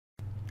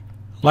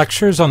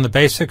Lectures on the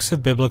Basics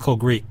of Biblical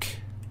Greek.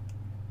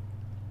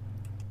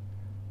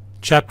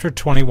 Chapter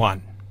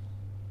 21.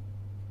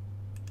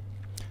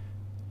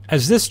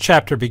 As this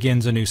chapter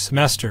begins a new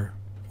semester,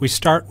 we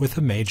start with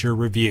a major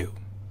review.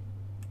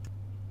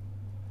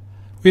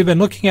 We have been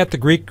looking at the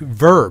Greek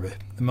verb,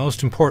 the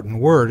most important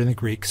word in the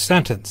Greek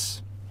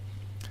sentence,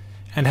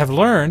 and have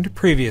learned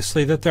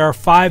previously that there are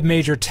 5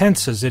 major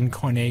tenses in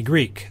Koine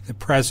Greek: the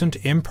present,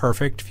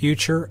 imperfect,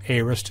 future,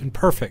 aorist, and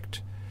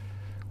perfect.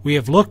 We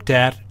have looked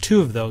at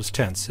 2 of those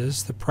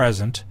tenses, the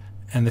present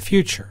and the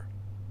future.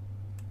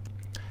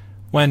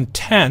 When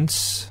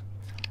tense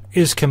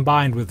is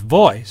combined with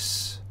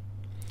voice,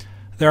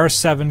 there are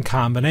 7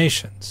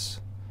 combinations.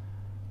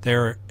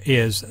 There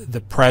is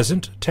the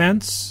present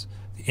tense,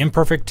 the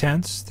imperfect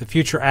tense, the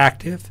future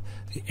active,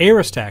 the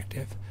aorist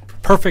active,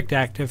 perfect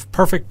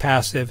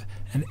passive,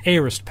 and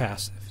aorist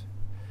passive.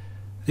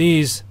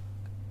 These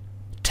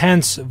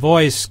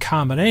tense-voice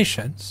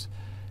combinations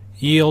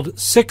yield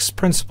 6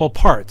 principal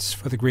parts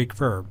for the Greek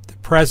verb: the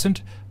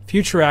present,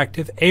 future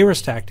active,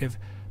 aorist active,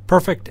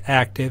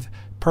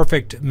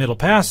 perfect middle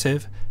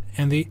passive,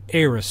 and the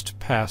aorist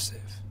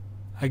passive.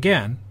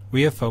 Again,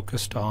 we have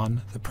focused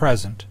on the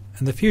present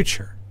and the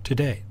future to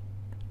date.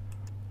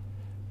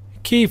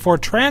 Key for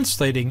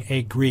translating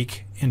a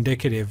Greek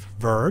indicative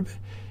verb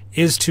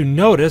is to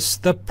notice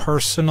the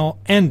personal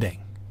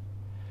ending.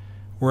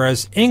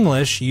 Whereas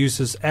English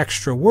uses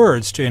extra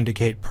words to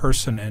indicate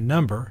person and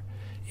number,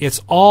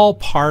 it's all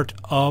part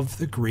of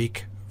the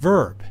Greek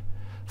verb.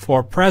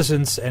 For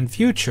presents and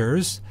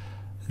futures,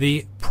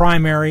 the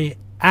primary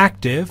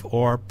active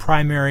or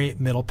primary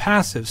middle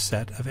passive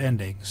set of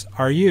endings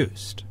are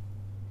used.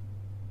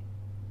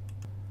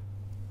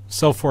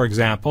 So, for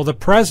example, the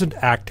present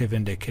active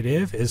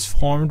indicative is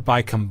formed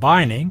by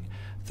combining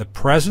the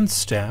present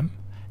stem,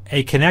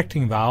 a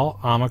connecting vowel,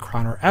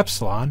 omicron or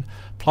epsilon,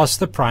 plus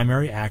the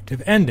primary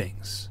active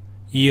endings,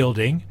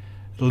 yielding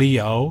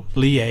leo,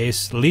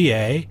 lies,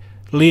 liae,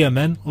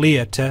 liamen,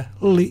 liate,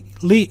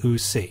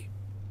 liusi.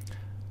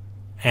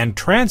 And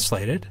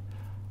translated,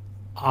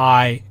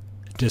 I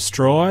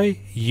destroy,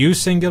 you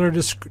singular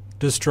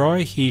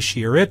destroy, he,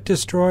 she, or it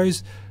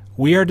destroys,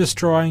 we are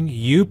destroying,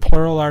 you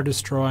plural are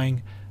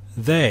destroying,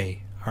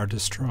 they are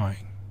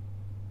destroying.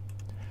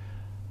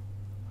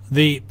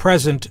 The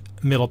present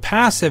middle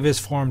passive is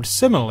formed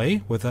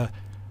similarly with a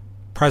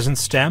present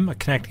stem, a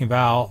connecting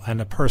vowel, and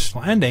a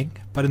personal ending,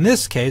 but in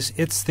this case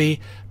it's the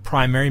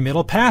primary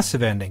middle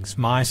passive endings,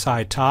 mai,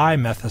 sai, tai,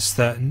 methus,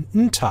 the,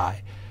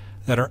 ntai,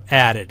 that are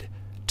added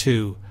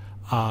to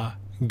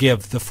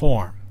give the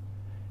form.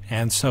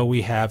 And so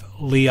we have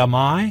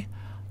liamai,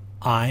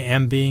 I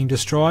am being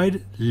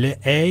destroyed,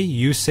 li'e,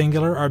 you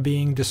singular are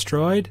being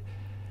destroyed,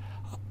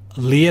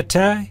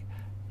 liate,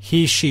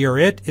 he, she, or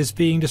it is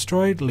being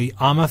destroyed,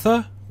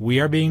 liamatha, we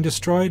are being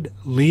destroyed,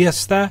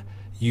 liastha,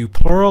 you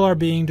plural are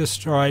being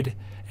destroyed,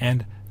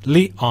 and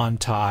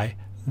liontai,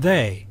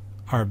 they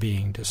are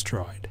being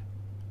destroyed.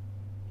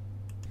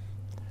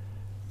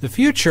 The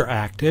future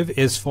active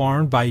is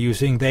formed by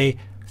using the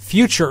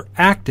future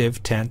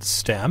active tense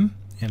stem.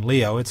 In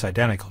Leo, it's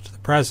identical to the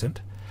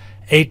present.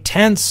 A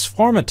tense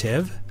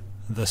formative,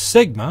 the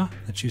sigma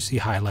that you see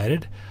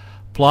highlighted,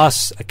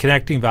 plus a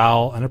connecting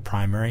vowel and a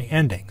primary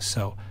ending.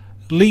 So,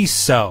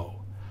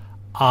 liso,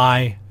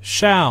 I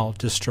shall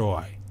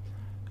destroy.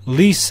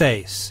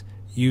 Lises,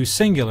 you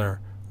singular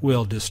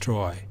will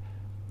destroy.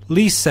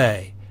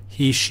 Lise,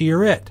 he, she,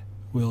 or it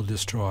will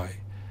destroy.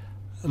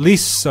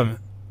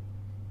 Lisamen,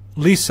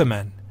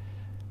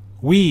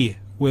 we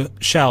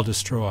shall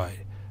destroy.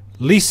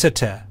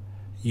 Lisate,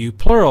 you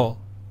plural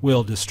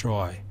will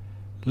destroy.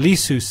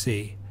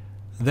 Lisusi,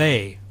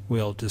 they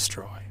will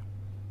destroy.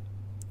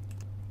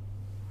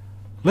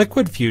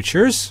 Liquid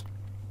futures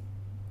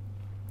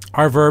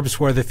are verbs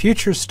where the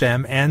future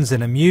stem ends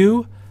in a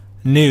mu,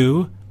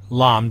 nu,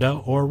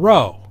 lambda, or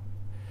rho.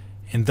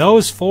 In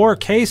those 4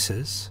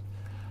 cases,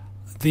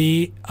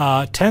 the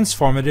tense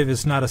formative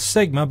is not a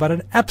sigma but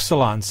an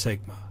epsilon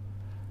sigma.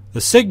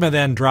 The sigma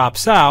then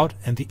drops out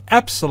and the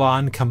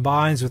epsilon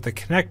combines with the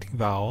connecting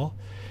vowel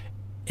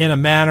in a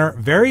manner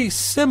very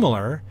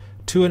similar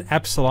to an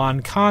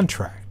epsilon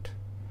contract.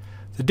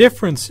 The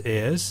difference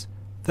is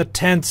the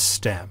tense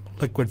stem.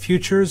 Liquid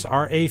futures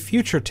are a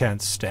future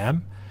tense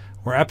stem,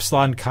 where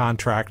epsilon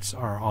contracts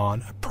are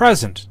on a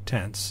present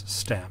tense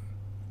stem.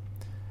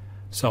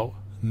 So,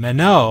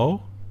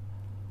 meno,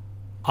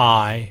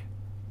 I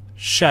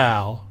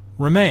shall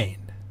remain,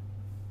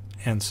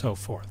 and so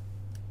forth.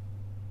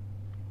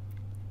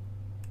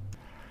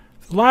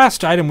 The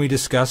last item we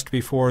discussed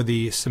before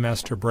the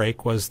semester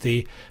break was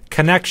the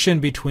connection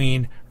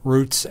between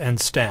roots and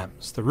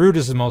stems. The root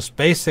is the most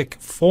basic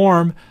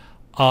form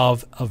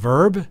of a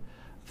verb.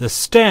 The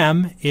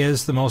stem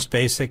is the most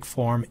basic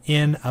form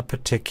in a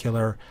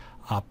particular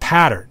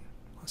pattern,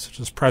 such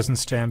as present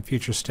stem,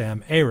 future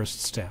stem,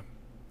 aorist stem.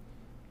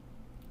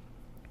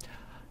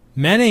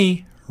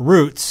 Many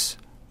roots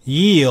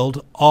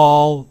yield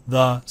all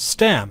the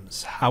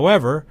stems.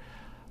 However,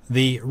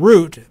 the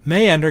root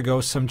may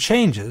undergo some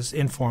changes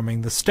in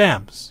forming the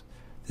stems.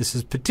 This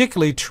is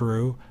particularly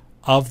true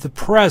of the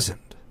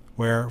present,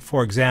 where,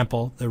 for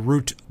example, the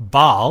root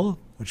bal,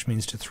 which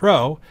means to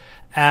throw,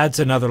 adds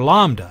another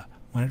lambda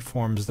when it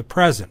forms the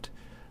present,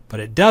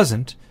 but it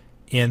doesn't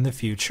in the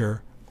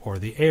future or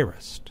the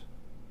aorist.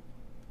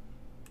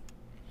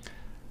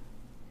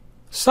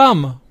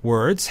 Some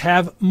words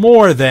have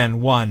more than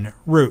one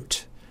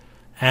root,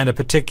 and a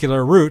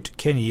particular root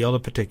can yield a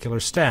particular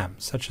stem,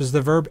 such as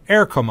the verb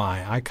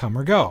erchomai, I come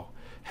or go,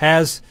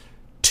 has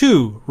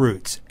two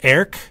roots,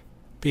 erch,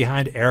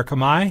 behind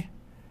erchomai,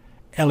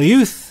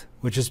 eliuth,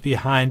 which is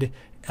behind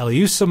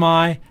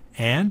eliusomai,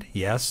 and,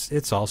 yes,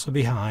 it's also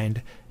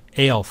behind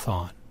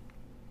eilthon,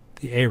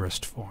 the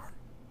aorist form.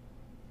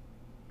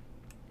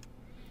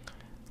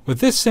 With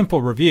this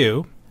simple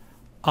review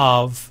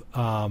of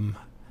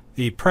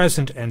the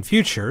present and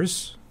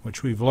futures,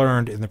 which we've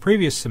learned in the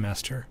previous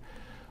semester,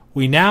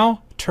 we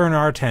now turn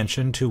our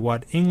attention to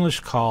what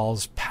English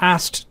calls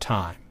past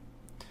time.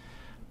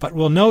 But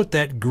we'll note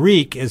that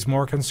Greek is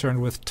more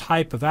concerned with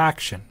type of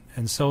action,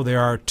 and so there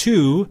are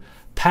two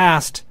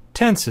past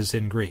tenses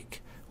in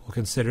Greek. We'll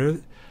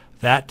consider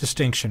that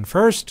distinction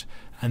first,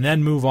 and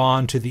then move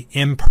on to the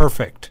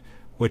imperfect,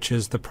 which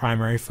is the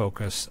primary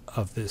focus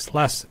of this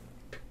lesson.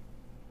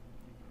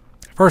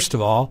 First of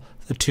all,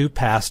 the two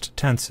past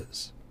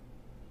tenses.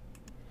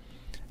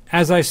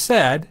 As I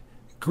said,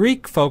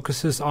 Greek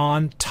focuses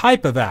on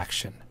type of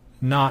action,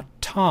 not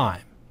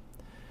time.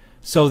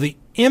 So the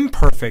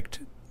imperfect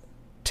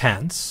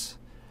tense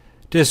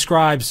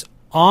describes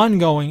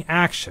ongoing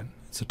action.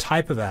 It's a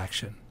type of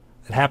action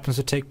that happens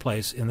to take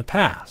place in the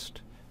past.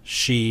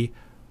 She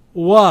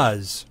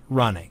was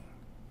running.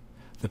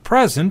 The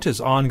present is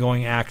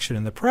ongoing action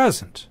in the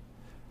present.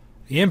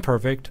 The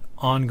imperfect,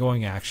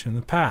 ongoing action in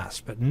the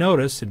past. But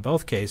notice, in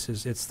both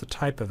cases, it's the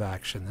type of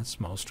action that's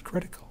most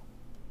critical.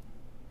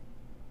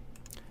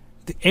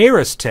 The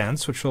aorist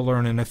tense, which we'll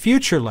learn in a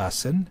future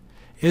lesson,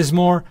 is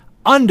more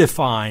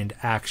undefined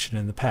action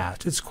in the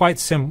past. It's quite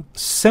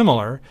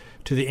similar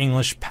to the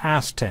English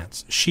past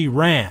tense. She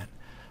ran,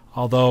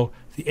 although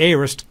the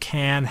aorist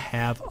can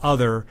have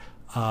other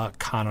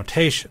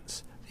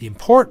connotations. The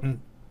important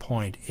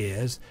point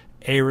is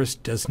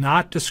aorist does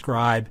not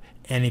describe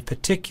any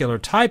particular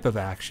type of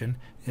action.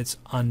 It's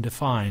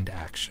undefined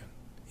action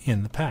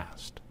in the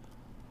past.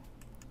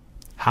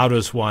 How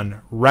does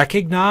one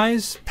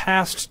recognize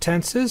past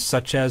tenses,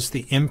 such as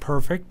the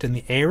imperfect and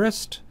the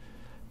aorist?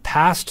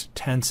 Past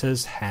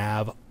tenses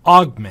have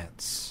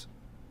augments,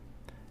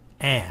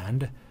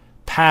 and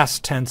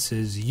past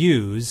tenses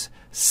use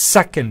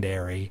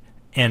secondary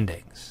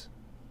endings.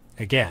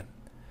 Again,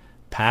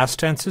 past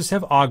tenses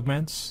have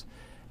augments,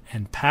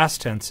 and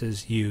past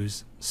tenses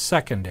use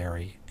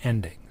secondary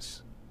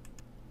endings.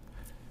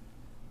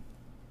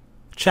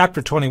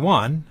 Chapter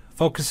 21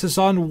 focuses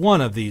on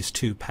one of these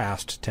two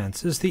past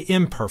tenses, the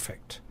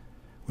imperfect,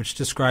 which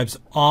describes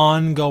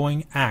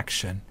ongoing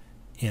action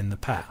in the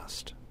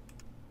past.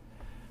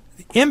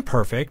 The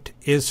imperfect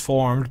is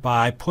formed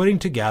by putting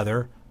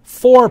together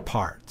four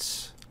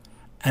parts: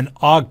 an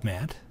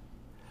augment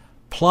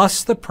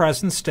plus the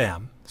present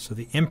stem, so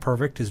the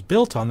imperfect is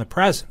built on the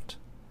present,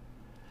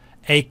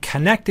 a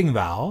connecting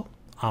vowel,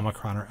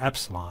 omicron or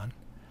epsilon,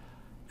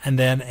 and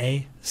then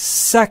a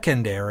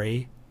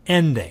secondary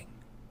ending.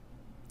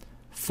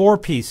 Four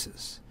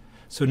pieces.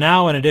 So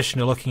now, in addition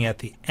to looking at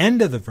the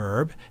end of the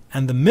verb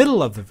and the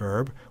middle of the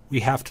verb, we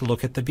have to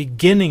look at the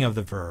beginning of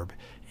the verb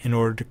in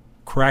order to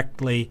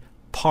correctly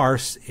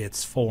parse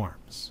its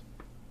forms.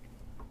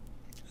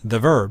 The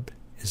verb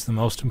is the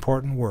most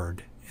important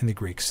word in the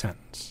Greek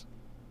sentence.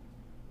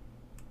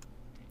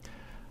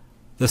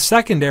 The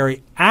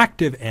secondary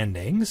active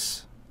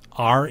endings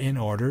are in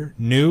order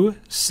nu,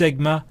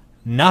 sigma,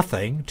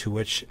 nothing, to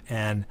which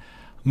an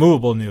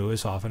movable nu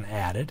is often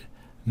added,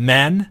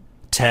 men,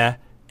 te,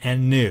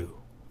 and nu.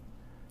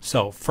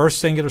 So first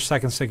singular,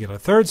 second singular,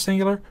 third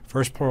singular,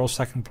 first plural,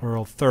 second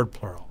plural, third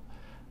plural.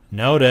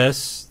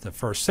 Notice the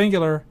first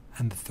singular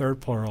and the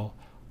third plural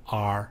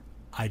are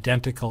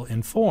identical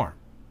in form.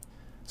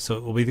 So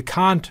it will be the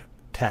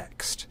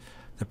context,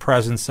 the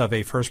presence of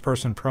a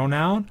first-person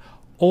pronoun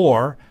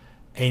or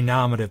a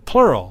nominative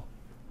plural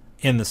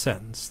in the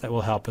sentence that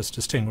will help us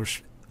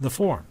distinguish the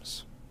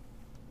forms.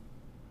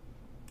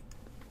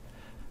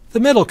 The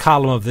middle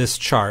column of this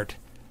chart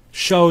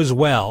shows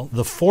well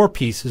the four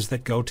pieces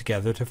that go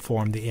together to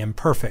form the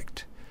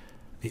imperfect.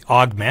 The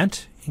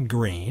augment in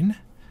green,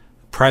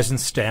 present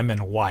stem in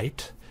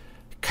white,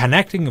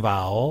 connecting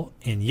vowel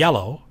in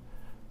yellow,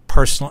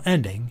 personal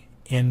ending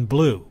in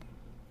blue.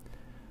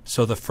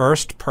 So the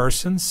first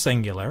person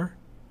singular,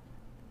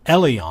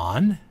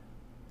 Elion,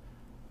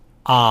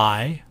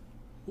 I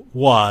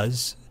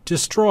was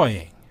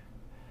destroying.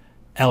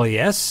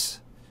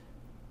 Elias,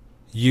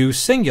 you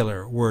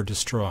singular were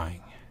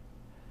destroying.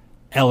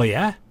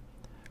 Elia,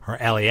 or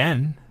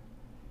Elien,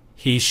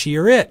 he, she,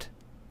 or it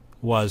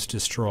was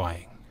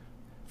destroying.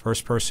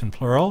 First person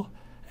plural,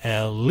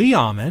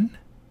 Eliamen,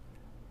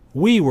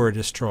 we were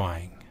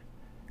destroying.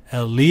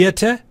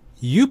 Eliate,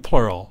 you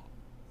plural,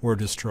 were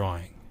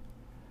destroying.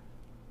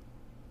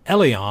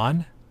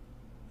 Elion,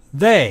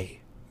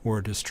 they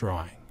were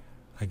destroying.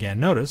 Again,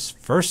 notice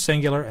first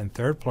singular and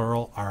third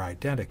plural are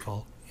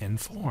identical in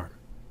form.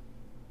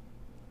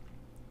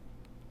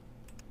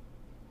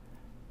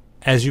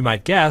 As you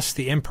might guess,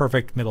 the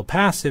imperfect middle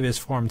passive is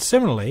formed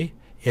similarly.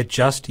 It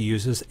just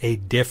uses a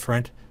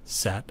different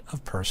set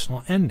of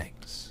personal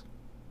endings.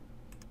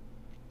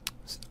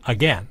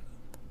 Again,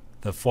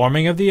 the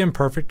forming of the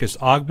imperfect is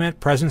augment,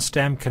 present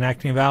stem,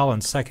 connecting vowel,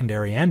 and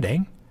secondary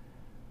ending.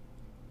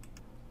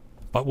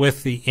 But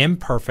with the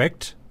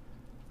imperfect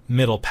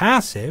middle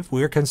passive,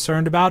 we are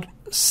concerned about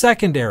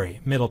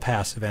secondary middle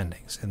passive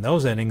endings. And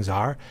those endings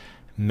are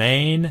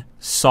main,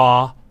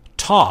 saw,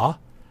 ta,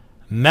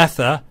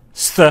 metha,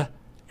 st,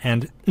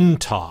 and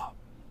nta.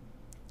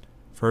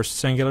 First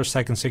singular,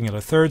 second singular,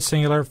 third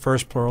singular,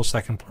 first plural,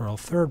 second plural,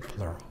 third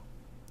plural,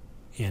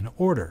 in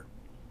order.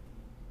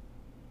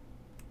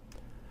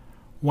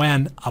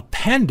 When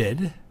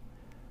appended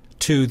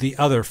to the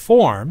other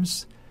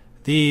forms,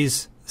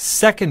 these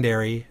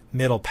secondary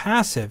middle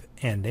passive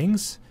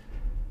endings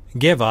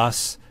give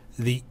us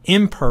the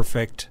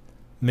imperfect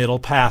middle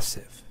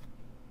passive.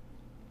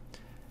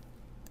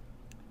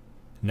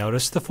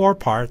 Notice the four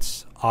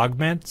parts: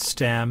 augment,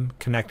 stem,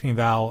 connecting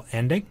vowel,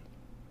 ending.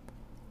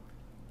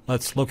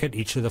 Let's look at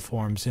each of the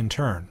forms in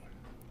turn.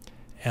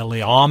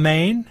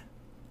 Eliamein,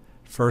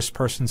 first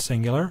person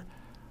singular.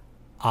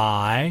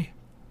 I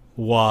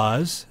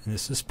was, and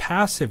this is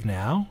passive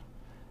now,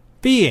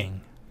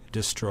 being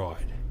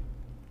destroyed.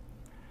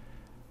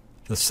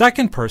 The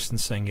second person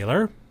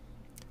singular,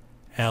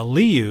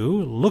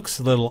 Eliu, looks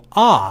a little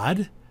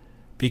odd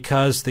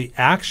because the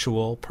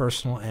actual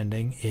personal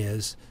ending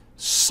is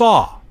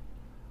saw,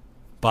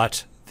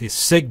 but the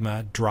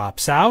sigma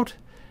drops out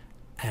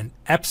and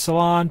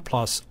epsilon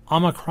plus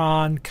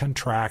omicron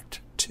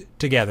contract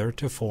together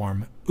to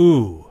form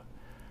u.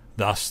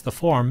 Thus the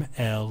form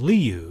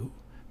Eliu,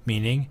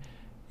 meaning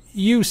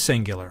you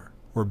singular,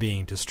 were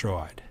being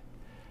destroyed.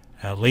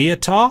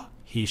 Eliata,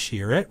 he,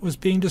 she, or it was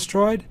being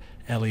destroyed.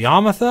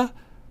 Eliamatha,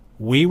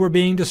 we were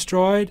being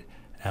destroyed.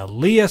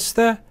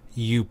 Eliastha,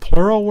 you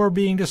plural, were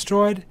being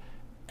destroyed.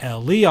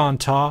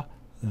 Elianta,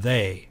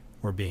 they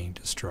were being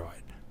destroyed.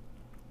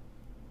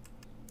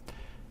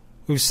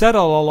 We've said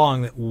all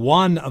along that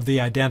one of the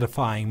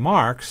identifying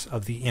marks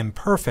of the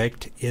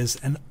imperfect is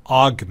an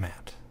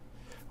augment.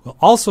 We'll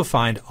also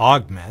find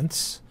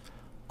augments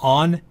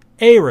on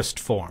aorist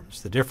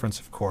forms. The difference,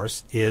 of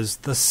course, is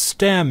the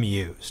stem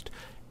used.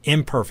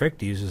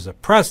 Imperfect uses a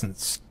present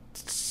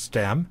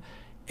stem.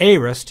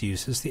 Aorist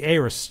uses the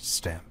aorist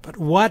stem. But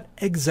what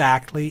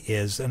exactly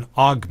is an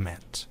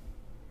augment?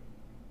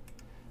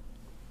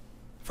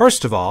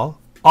 First of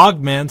all,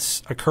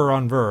 augments occur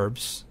on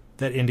verbs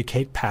that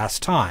indicate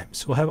past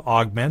times. We'll have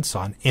augments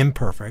on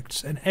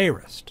imperfects and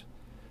aorist.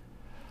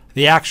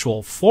 The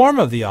actual form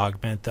of the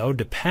augment, though,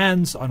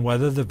 depends on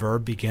whether the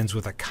verb begins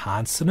with a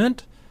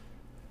consonant,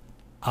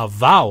 a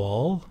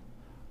vowel,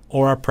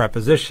 or a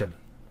preposition.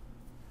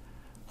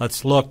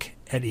 Let's look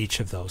at each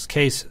of those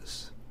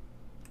cases.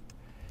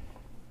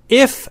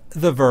 If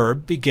the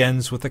verb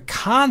begins with a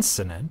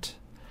consonant,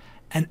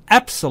 an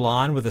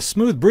epsilon with a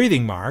smooth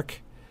breathing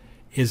mark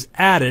is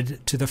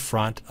added to the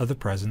front of the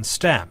present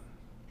stem.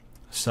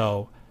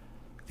 So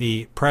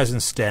the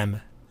present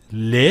stem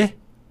li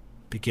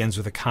begins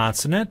with a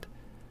consonant,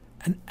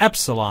 an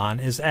epsilon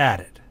is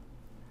added.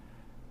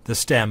 The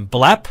stem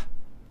blep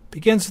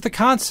begins with a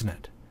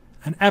consonant,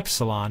 an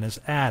epsilon is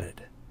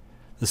added.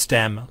 The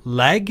stem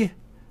leg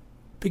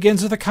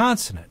begins with a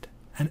consonant,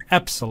 an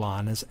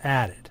epsilon is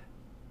added.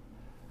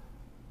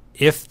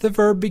 If the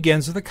verb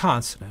begins with a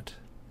consonant,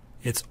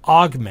 it's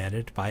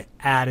augmented by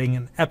adding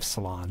an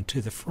epsilon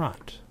to the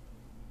front.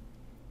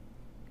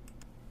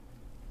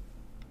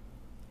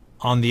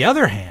 On the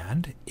other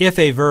hand, if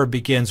a verb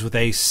begins with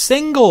a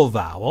single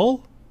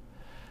vowel,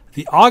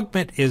 the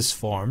augment is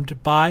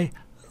formed by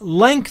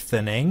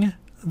lengthening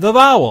the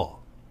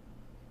vowel.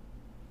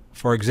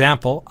 For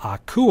example,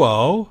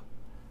 akuo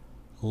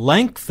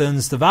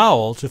lengthens the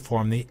vowel to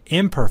form the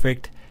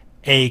imperfect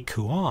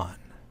akuon.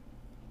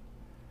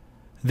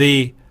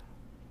 The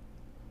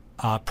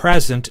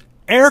present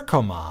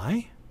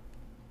erkomai,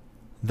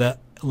 the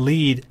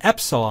lead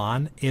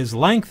epsilon, is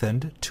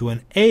lengthened to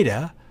an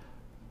eta,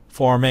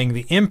 forming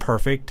the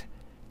imperfect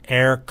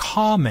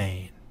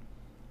erkomein.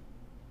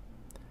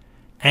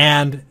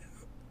 And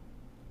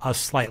a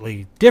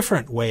slightly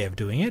different way of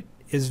doing it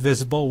is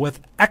visible with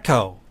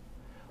echo,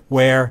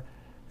 where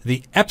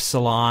the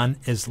epsilon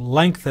is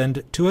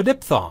lengthened to a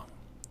diphthong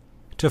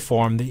to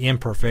form the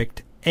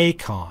imperfect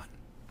akon.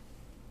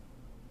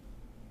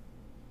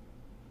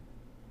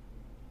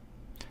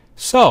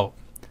 So,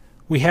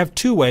 we have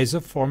two ways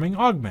of forming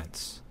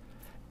augments: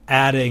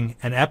 adding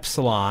an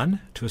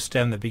epsilon to a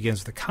stem that begins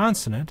with a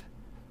consonant,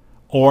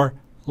 or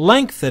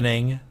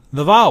lengthening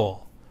the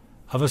vowel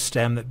of a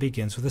stem that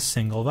begins with a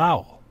single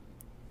vowel.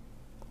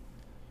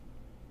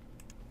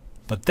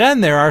 But then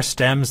there are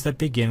stems that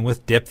begin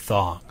with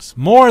diphthongs,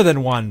 more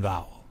than one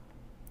vowel.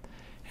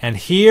 And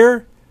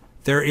here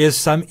there is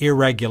some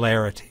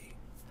irregularity.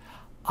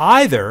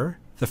 Either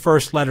the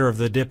first letter of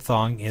the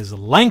diphthong is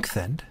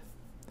lengthened,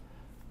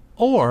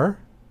 or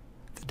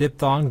the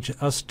diphthong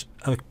just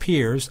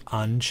appears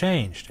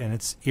unchanged, and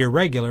it's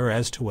irregular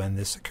as to when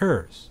this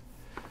occurs.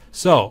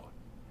 So,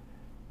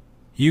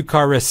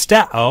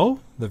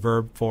 eucharisteo, the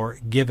verb for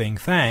giving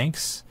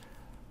thanks,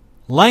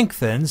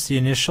 lengthens the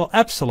initial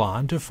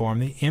epsilon to form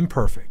the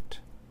imperfect.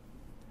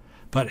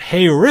 But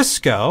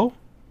heurisko,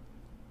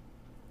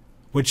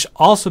 which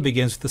also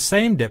begins with the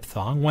same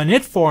diphthong, when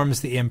it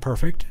forms the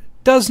imperfect,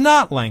 does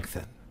not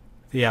lengthen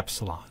the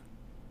epsilon.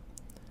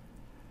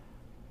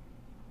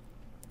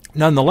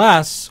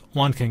 Nonetheless,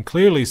 one can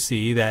clearly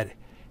see that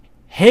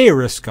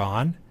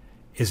heuriskon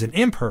is an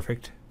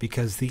imperfect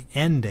because the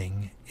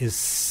ending is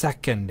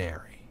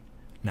secondary,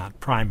 not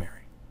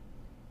primary.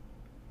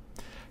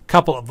 A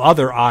couple of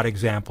other odd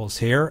examples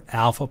here.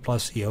 Alpha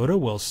plus iota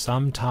will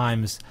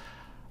sometimes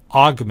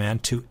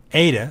augment to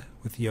eta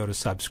with iota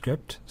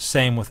subscript.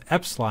 Same with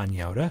epsilon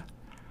iota.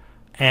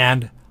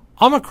 And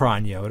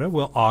omicron iota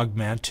will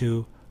augment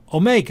to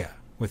omega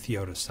with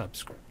iota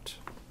subscript.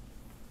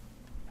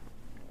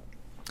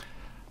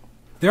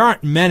 There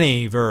aren't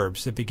many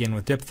verbs that begin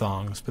with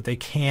diphthongs, but they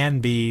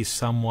can be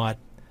somewhat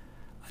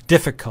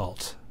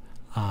difficult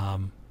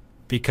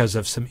because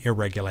of some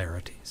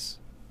irregularities.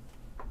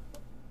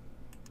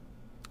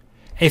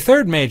 A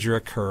third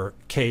major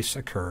case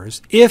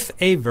occurs if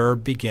a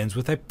verb begins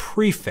with a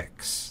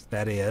prefix,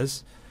 that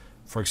is,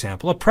 for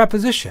example, a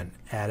preposition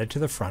added to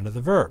the front of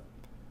the verb.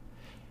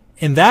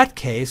 In that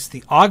case,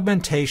 the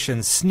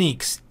augmentation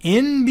sneaks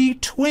in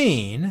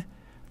between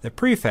the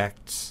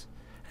prefix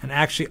and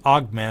actually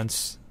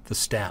augments the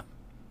stem.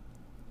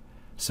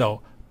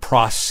 So,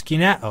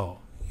 proskineo,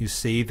 you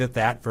see that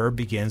that verb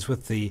begins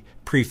with the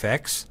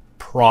prefix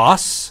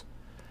pros,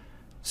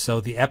 so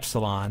the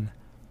epsilon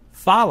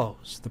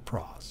follows the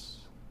pros.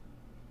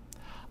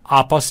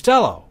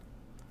 Apostello,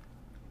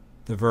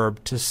 the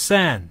verb to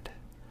send.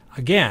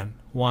 Again,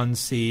 one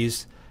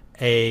sees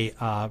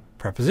a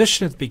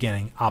preposition at the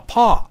beginning,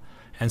 apa,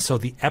 and so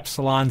the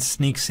epsilon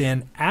sneaks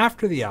in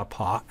after the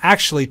apa,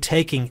 actually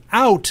taking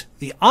out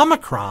the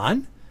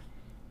omicron,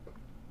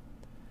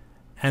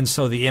 and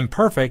so the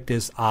imperfect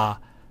is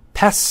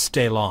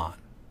apestelon,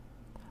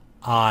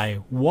 I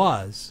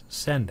was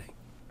sending.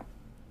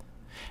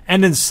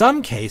 And in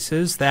some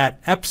cases, that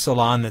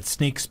epsilon that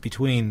sneaks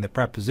between the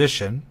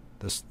preposition,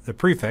 the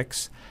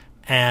prefix,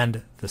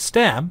 and the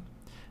stem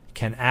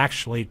can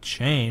actually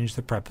change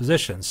the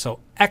preposition. So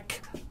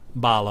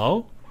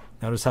ekbalo,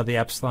 notice how the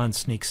epsilon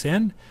sneaks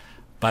in,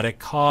 but it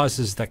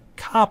causes the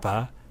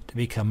kappa to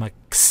become a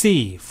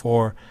xi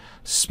for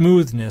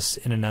smoothness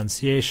in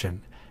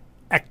enunciation.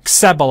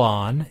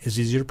 Exebelon is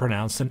easier to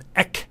pronounce than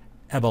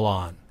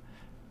ekebelon.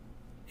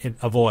 It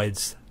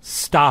avoids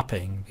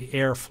stopping the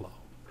airflow.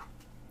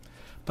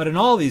 But in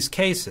all these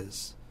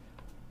cases,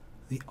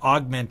 the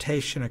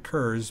augmentation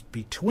occurs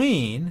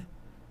between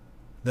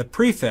the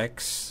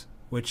prefix,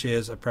 which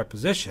is a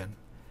preposition,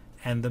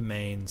 and the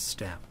main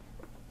stem.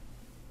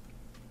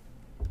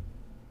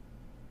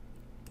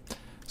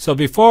 So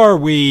before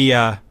we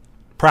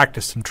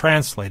practice some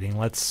translating,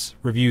 let's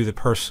review the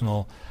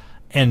personal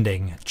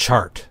ending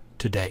chart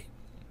to date.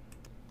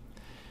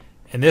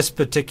 In this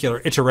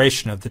particular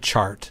iteration of the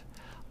chart,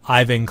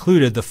 I've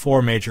included the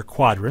four major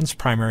quadrants: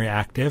 primary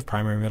active,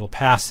 primary middle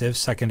passive,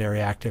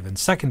 secondary active, and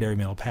secondary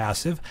middle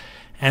passive,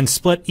 and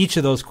split each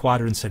of those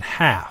quadrants in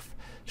half,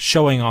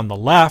 showing on the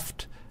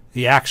left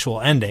the actual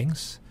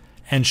endings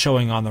and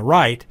showing on the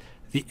right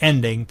the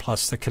ending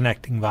plus the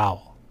connecting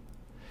vowel.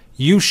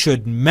 You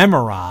should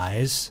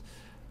memorize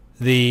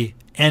the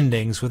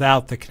endings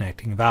without the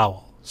connecting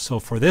vowel. So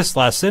for this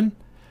lesson,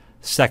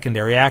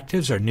 secondary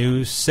actives are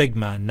nu,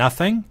 sigma,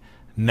 nothing,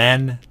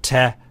 men,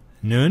 te,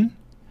 nun,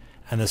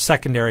 and the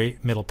secondary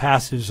middle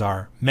passives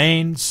are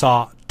main,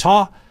 sa,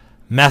 ta,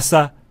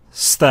 mesa,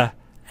 sta,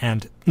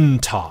 and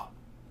nta.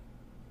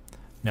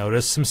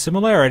 Notice some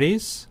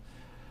similarities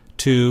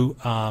to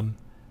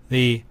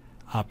the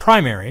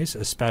primaries,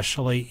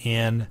 especially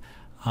in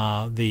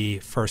the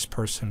first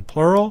person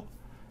plural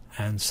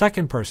and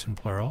second person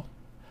plural,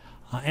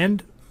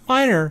 and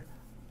minor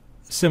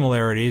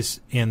similarities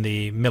in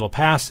the middle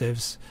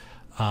passives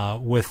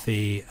with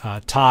the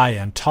tai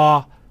and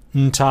ta,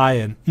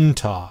 ntai and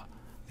nta,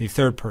 the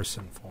third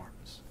person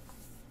forms.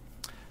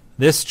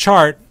 This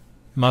chart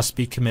must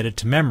be committed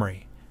to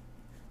memory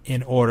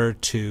in order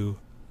to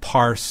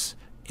parse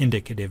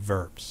indicative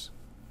verbs.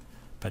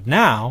 But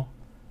now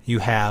you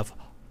have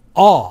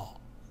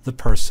all the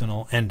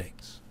personal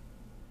endings.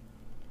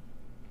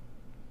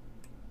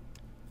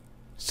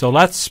 So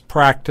let's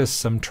practice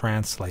some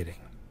translating.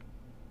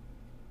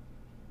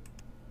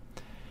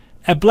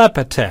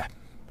 Eblepete.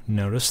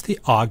 Notice the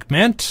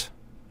augment.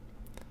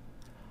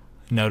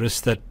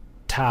 Notice the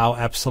tau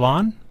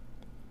epsilon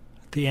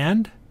at the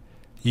end.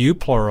 You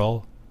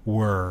plural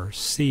were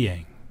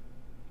seeing.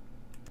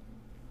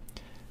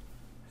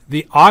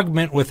 The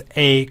augment with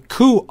a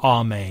ku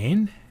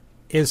amen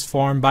is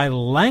formed by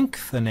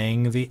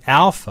lengthening the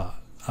alpha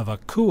of a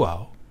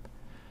kuo,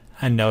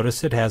 and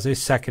notice it has a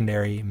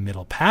secondary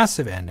middle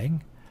passive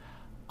ending,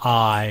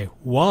 I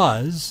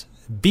was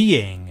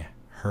being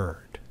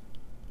heard.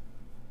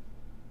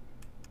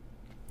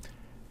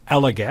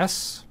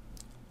 Eleges,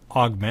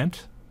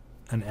 augment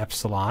an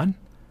epsilon,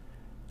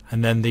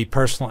 and then the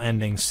personal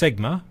ending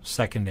sigma,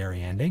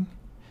 secondary ending,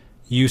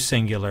 you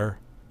singular,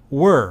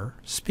 were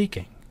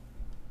speaking.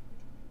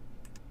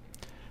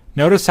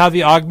 Notice how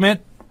the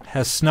augment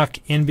has snuck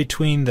in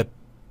between the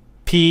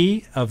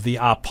P of the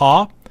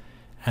apa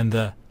and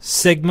the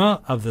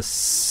sigma of the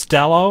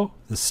stello,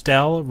 the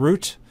stel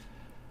root.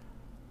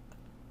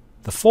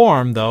 The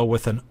form, though,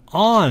 with an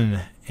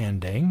on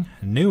ending,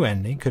 a new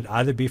ending, could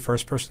either be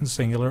first person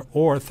singular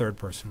or third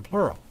person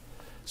plural.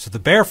 So the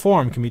bare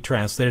form can be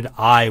translated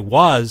I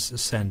was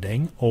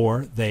sending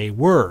or they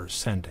were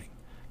sending.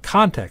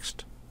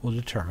 Context will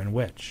determine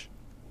which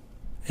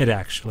it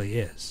actually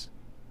is.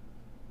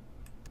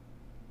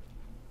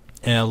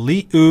 And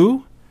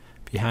li'u,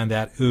 behind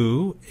that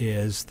u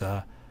is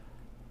the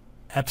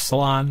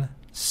epsilon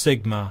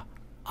sigma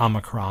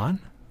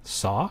omicron,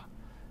 saw,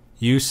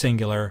 you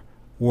singular,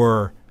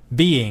 were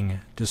being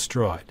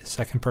destroyed.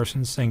 Second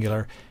person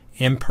singular,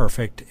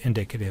 imperfect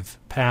indicative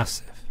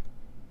passive.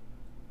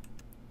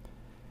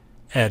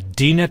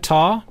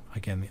 Adinata,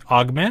 again the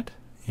augment,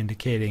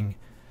 indicating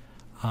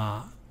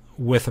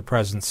with a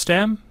present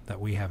stem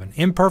that we have an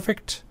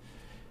imperfect.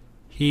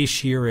 He,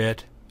 she, or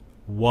it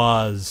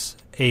was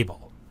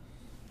able.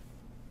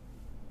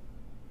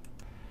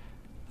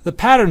 The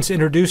patterns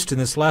introduced in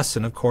this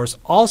lesson, of course,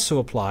 also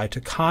apply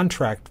to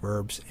contract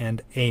verbs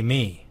and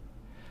ami.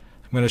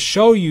 I'm going to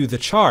show you the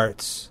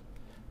charts,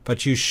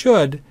 but you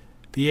should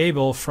be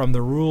able, from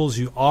the rules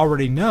you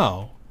already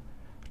know,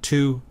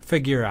 to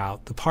figure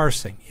out the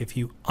parsing if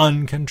you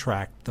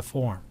uncontract the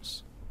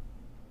forms.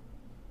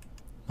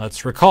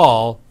 Let's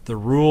recall the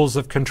rules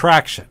of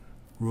contraction.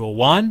 Rule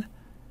 1,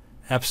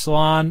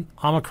 epsilon,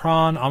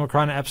 omicron,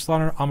 omicron,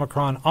 epsilon, or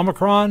omicron,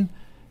 omicron,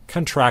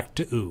 contract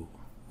to u.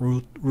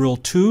 Rule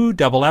 2,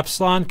 double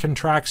epsilon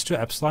contracts to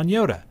epsilon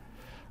iota.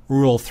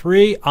 Rule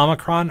 3,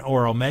 omicron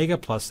or omega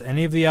plus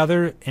any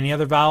other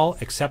vowel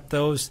except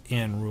those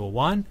in Rule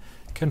 1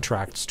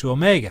 contracts to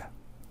omega.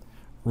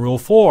 Rule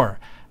 4,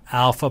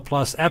 alpha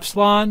plus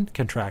epsilon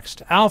contracts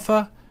to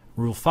alpha.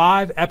 Rule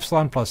 5,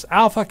 epsilon plus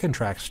alpha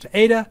contracts to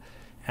eta.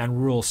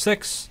 And Rule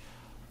 6,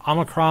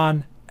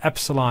 omicron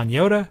epsilon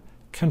iota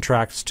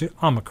contracts to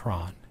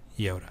omicron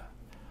iota.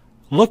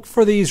 Look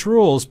for these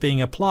rules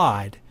being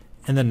applied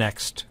in the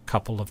next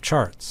couple of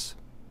charts.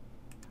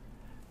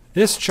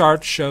 This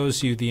chart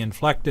shows you the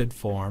inflected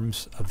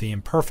forms of the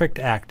imperfect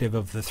active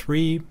of the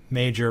three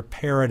major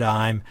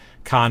paradigm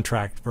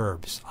contract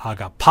verbs: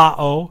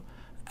 agapao,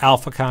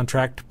 alpha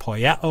contract,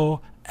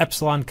 poieo,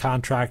 epsilon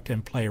contract,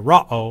 and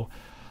plerao,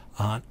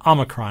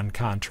 omicron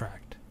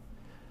contract.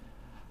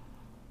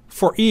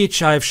 For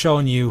each, I've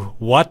shown you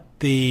what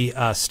the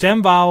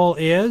stem vowel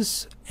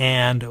is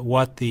and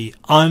what the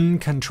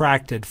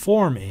uncontracted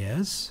form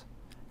is,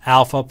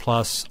 alpha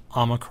plus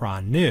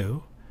omicron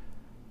nu.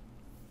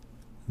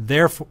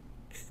 Therefore,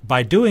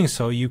 by doing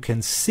so, you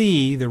can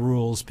see the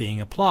rules being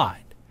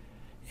applied.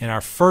 In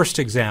our first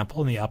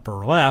example, in the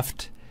upper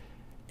left,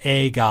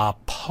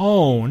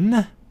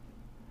 agapone,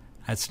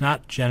 that's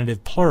not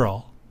genitive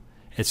plural.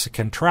 It's a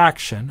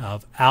contraction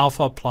of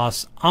alpha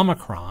plus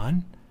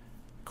omicron,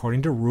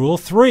 according to Rule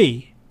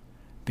 3,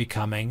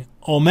 becoming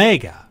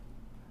omega,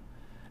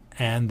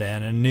 and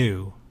then a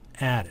nu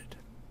added.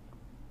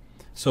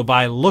 So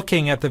by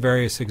looking at the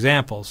various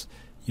examples,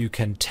 you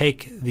can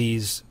take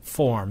these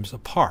forms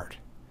apart.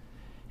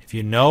 If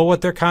you know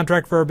what their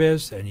contract verb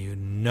is and you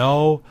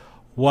know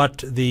what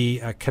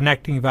the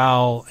connecting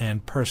vowel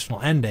and personal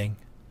ending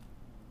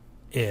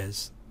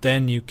is,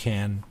 then you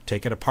can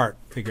take it apart,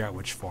 figure out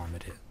which form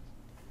it is.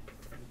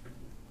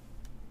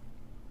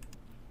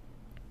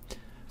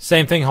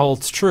 Same thing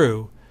holds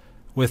true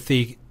with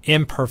the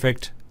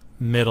imperfect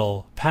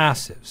middle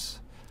passives.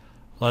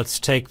 Let's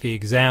take the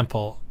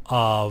example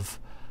of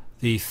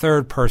the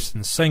third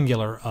person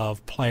singular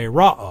of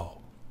plerao,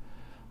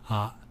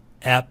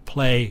 at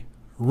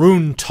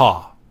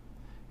plerunta.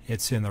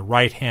 It's in the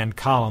right-hand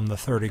column, the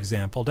third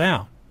example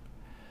down.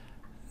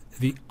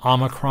 The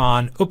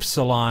omicron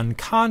upsilon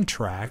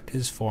contract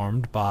is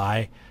formed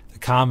by the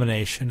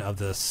combination of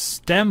the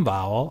stem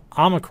vowel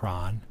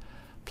omicron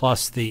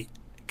plus the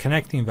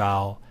connecting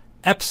vowel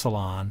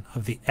epsilon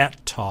of the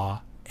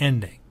et-ta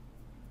ending.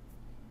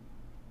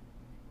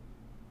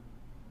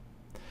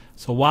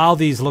 So while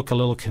these look a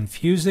little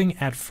confusing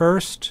at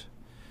first,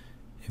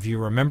 if you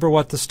remember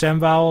what the stem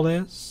vowel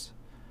is,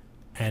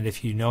 and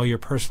if you know your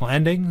personal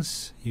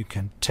endings, you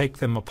can take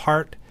them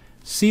apart,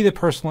 see the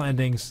personal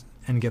endings,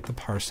 and get the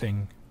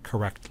parsing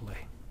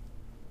correctly.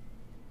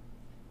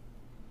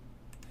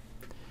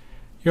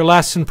 Your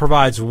lesson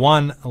provides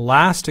one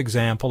last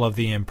example of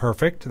the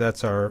imperfect.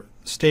 That's our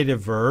stative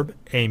verb,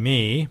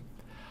 ami.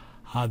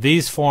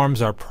 These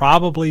forms are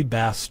probably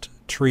best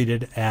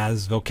treated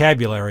as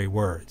vocabulary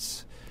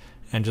words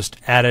and just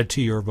added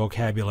to your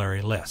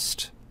vocabulary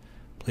list.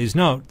 Please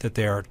note that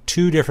there are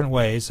two different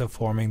ways of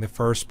forming the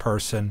first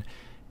person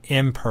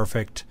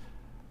imperfect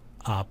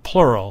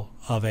plural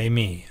of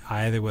ame,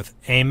 either with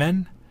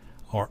amen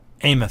or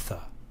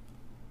ametha.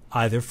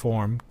 Either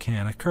form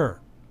can occur.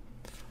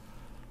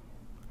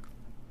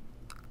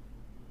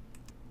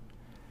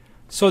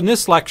 So in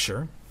this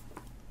lecture,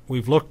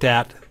 we've looked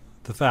at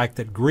the fact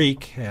that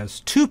Greek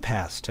has two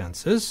past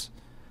tenses,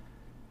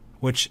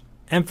 which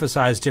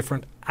emphasize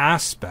different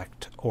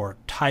aspect or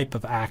type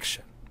of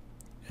action.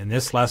 In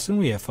this lesson,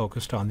 we have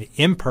focused on the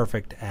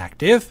imperfect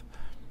active,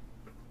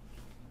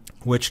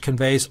 which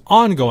conveys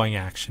ongoing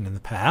action in the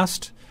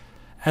past,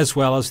 as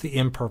well as the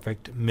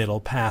imperfect middle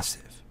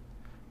passive.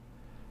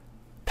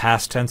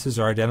 Past tenses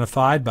are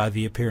identified by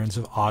the appearance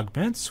of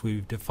augments.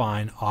 We've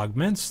defined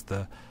augments,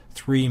 the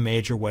three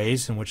major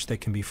ways in which they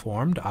can be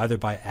formed, either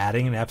by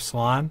adding an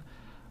epsilon,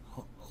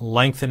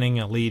 lengthening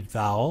a lead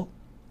vowel,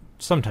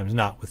 sometimes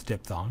not with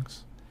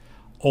diphthongs,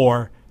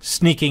 or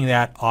sneaking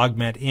that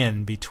augment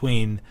in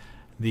between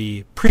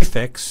the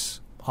prefix,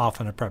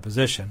 often a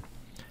preposition,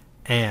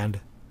 and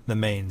the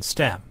main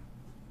stem.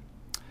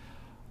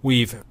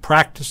 We've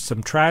practiced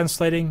some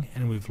translating,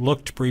 and we've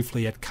looked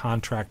briefly at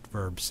contract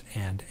verbs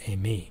and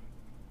ame.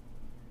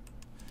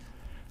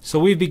 So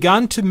we've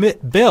begun to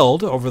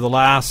build, over the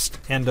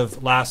end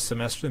of last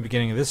semester and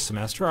beginning of this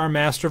semester, our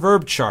master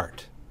verb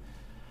chart.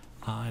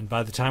 And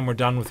by the time we're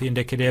done with the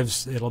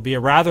indicatives, it'll be a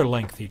rather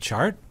lengthy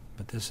chart,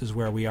 but this is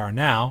where we are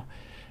now,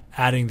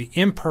 adding the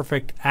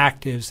imperfect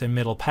actives and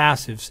middle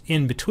passives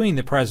in between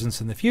the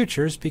presents and the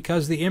futures,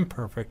 because the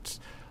imperfects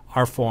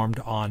are formed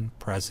on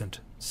present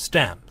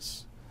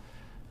stems.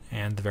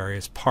 And the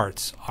various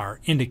parts are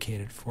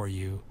indicated for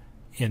you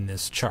in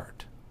this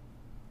chart.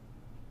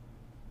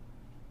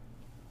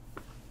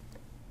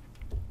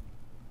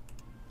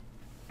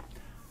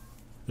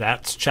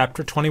 That's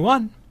Chapter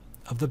 21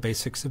 of the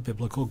Basics of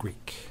Biblical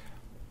Greek.